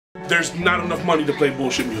there's not enough money to play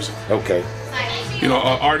bullshit music. Okay. You know,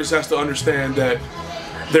 an artist has to understand that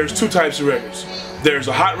there's two types of records. There's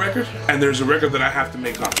a hot record, and there's a record that I have to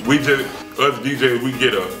make hot. We just, us DJs, we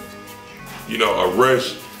get a, you know, a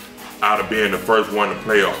rush out of being the first one to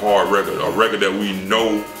play a hard record, a record that we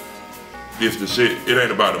know is the shit. It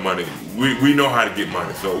ain't about the money. We know how to get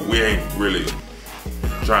money, so we ain't really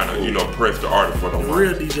trying to, you know, press the artist for no money.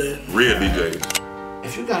 Real DJs. Real DJs.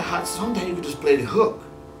 If you got a hot song, then you can just play the hook.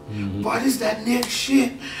 Boy, this that next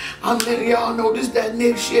shit. I'm letting y'all know this that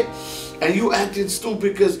next shit. And you acting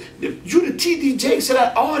stupid because you the TDJ to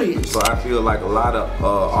that audience. So I feel like a lot of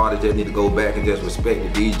artists just need to go back and just respect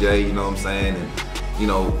the DJ, you know what I'm saying? And you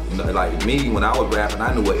know, like me, when I was rapping,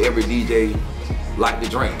 I knew what every DJ liked to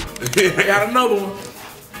drink. I got another one.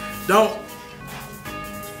 Don't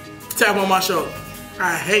tap on my shoulder.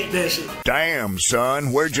 I hate that shit. Damn,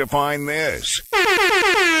 son, where'd you find this?